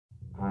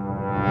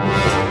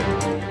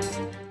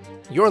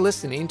You're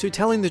listening to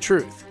Telling the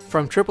Truth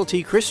from Triple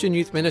T Christian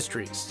Youth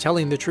Ministries,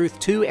 telling the truth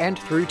to and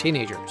through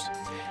teenagers.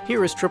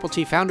 Here is Triple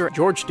T founder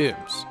George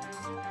Dooms.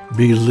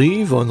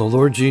 Believe on the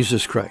Lord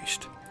Jesus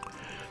Christ.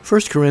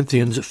 1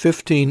 Corinthians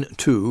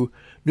 15:2,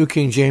 New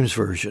King James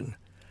Version.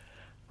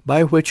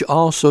 By which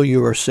also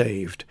you are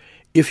saved,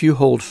 if you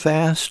hold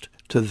fast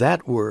to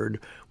that word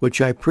which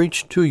I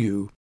preached to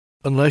you,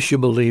 unless you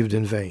believed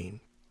in vain.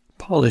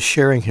 Paul is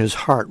sharing his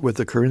heart with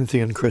the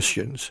Corinthian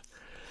Christians.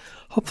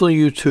 Hopefully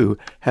you too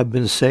have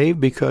been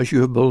saved because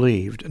you have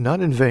believed, not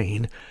in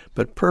vain,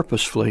 but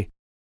purposefully.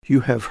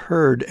 You have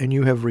heard and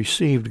you have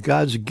received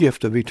God's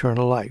gift of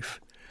eternal life.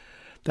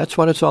 That's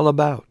what it's all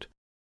about.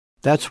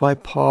 That's why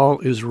Paul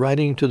is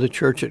writing to the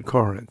church at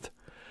Corinth.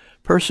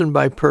 Person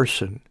by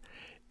person,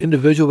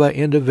 individual by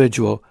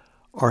individual,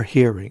 are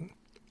hearing.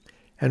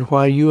 And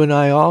why you and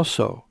I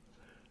also,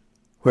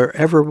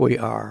 wherever we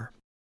are,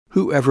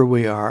 whoever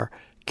we are,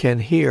 can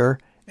hear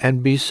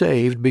and be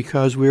saved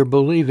because we are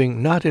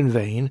believing not in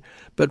vain,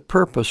 but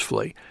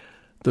purposefully,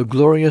 the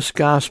glorious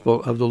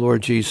gospel of the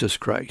Lord Jesus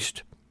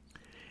Christ.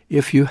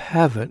 If you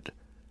haven't,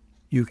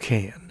 you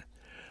can.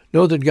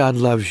 Know that God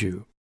loves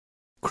you.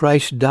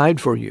 Christ died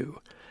for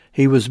you.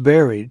 He was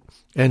buried,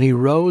 and he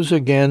rose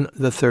again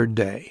the third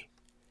day.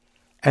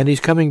 And he's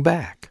coming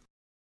back.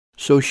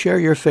 So share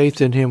your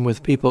faith in him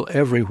with people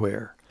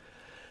everywhere,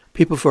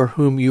 people for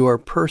whom you are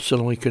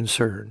personally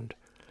concerned.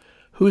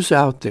 Who's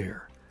out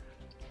there?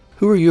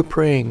 Who are you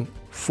praying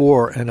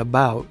for and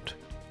about,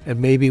 and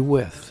maybe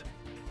with?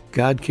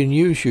 God can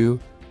use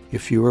you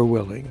if you are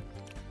willing.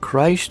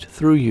 Christ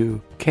through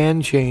you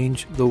can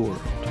change the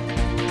world.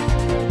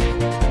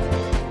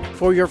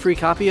 For your free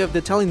copy of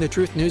the Telling the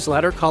Truth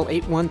newsletter, call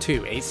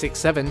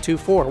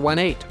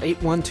 812-867-2418,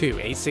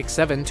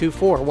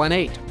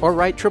 812-867-2418, or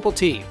write Triple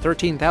T,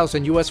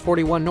 13,000 U.S.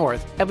 41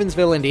 North,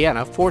 Evansville,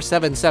 Indiana,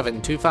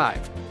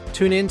 47725.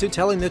 Tune in to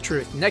Telling the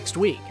Truth next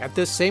week at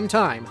this same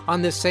time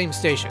on this same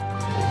station.